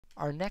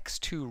our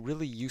next two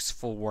really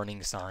useful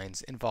warning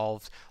signs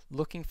involve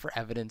looking for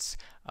evidence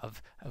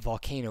of a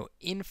volcano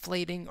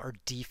inflating or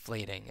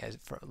deflating,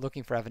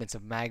 looking for evidence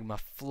of magma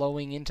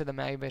flowing into the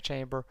magma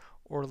chamber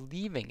or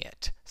leaving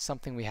it,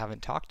 something we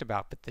haven't talked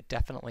about but that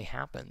definitely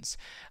happens.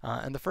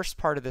 And the first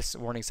part of this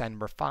warning sign,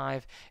 number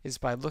 5, is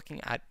by looking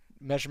at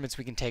measurements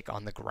we can take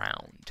on the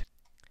ground.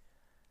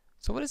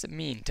 So what does it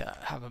mean to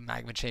have a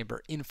magma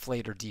chamber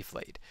inflate or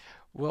deflate?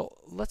 Well,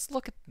 let's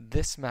look at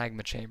this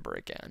magma chamber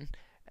again,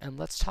 and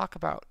let's talk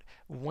about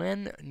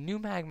when new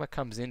magma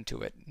comes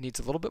into it, needs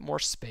a little bit more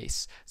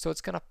space, so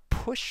it's going to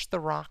push the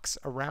rocks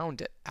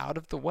around it out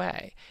of the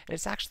way, and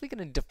it's actually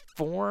going to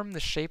deform the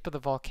shape of the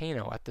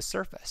volcano at the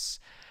surface.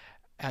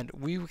 And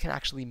we can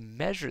actually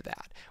measure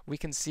that. We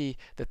can see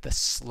that the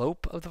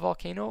slope of the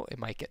volcano, it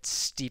might get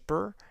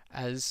steeper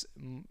as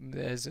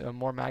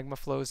more magma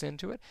flows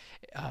into it.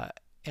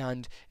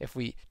 And if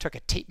we took a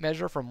tape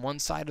measure from one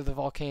side of the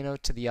volcano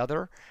to the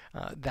other,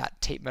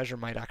 that tape measure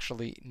might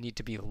actually need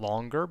to be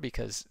longer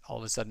because all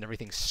of a sudden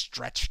everything's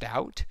stretched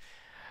out.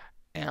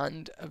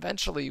 And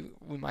eventually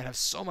we might have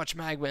so much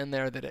magma in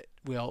there that it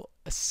will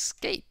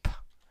escape.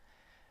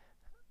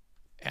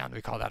 And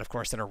we call that, of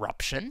course, an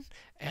eruption.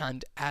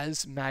 And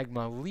as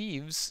magma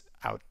leaves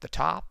out the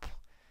top,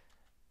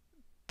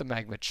 the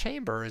magma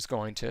chamber is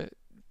going to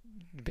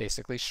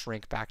basically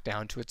shrink back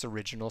down to its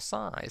original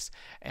size,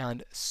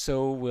 and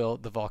so will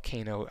the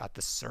volcano at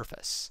the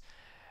surface.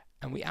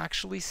 And we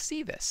actually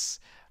see this.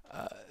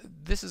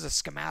 This is a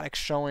schematic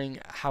showing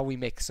how we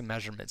make some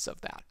measurements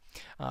of that.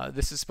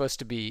 This is supposed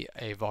to be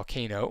a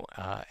volcano,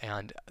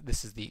 and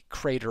this is the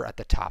crater at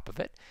the top of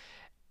it.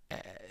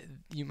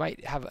 You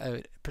might have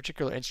a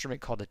particular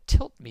instrument called a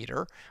tilt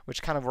meter,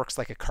 which kind of works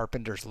like a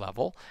carpenter's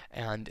level,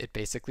 and it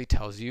basically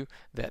tells you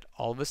that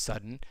all of a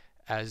sudden,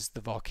 as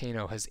the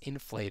volcano has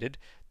inflated,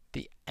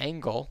 the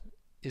angle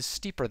is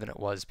steeper than it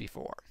was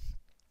before.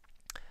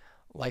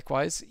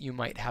 Likewise, you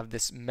might have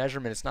this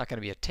measurement. It's not going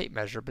to be a tape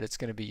measure, but it's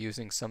going to be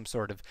using some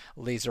sort of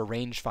laser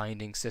range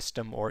finding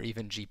system or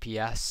even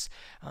GPS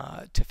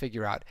to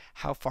figure out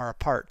how far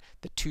apart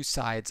the two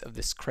sides of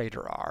this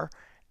crater are.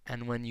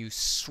 And when you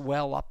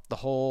swell up the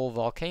whole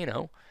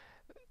volcano,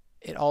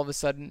 it all of a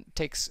sudden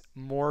takes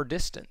more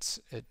distance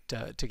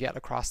to get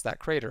across that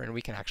crater, and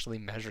we can actually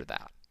measure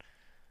that.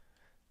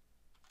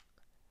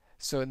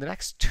 So in the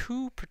next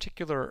two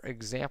particular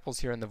examples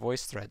here in the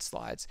VoiceThread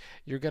slides,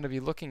 you're going to be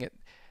looking at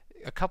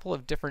a couple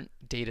of different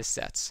data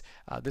sets.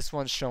 This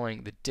one's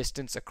showing the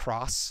distance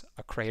across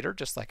a crater,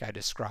 just like I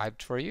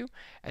described for you,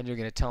 and you're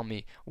going to tell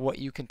me what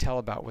you can tell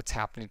about what's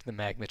happening to the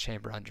magma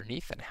chamber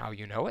underneath and how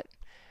you know it.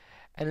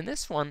 And in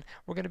this one,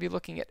 we're going to be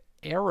looking at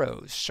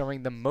arrows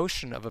showing the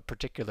motion of a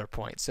particular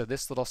point. So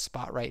this little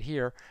spot right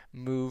here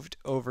moved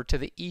over to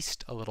the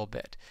east a little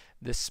bit.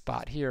 This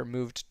spot here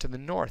moved to the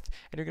north.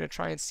 And you're going to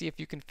try and see if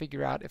you can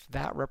figure out if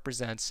that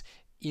represents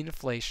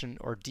inflation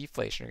or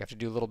deflation. You're going to have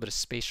to do a little bit of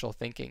spatial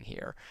thinking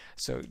here.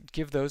 So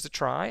give those a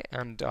try,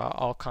 and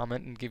I'll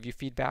comment and give you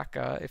feedback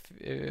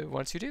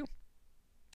once you do.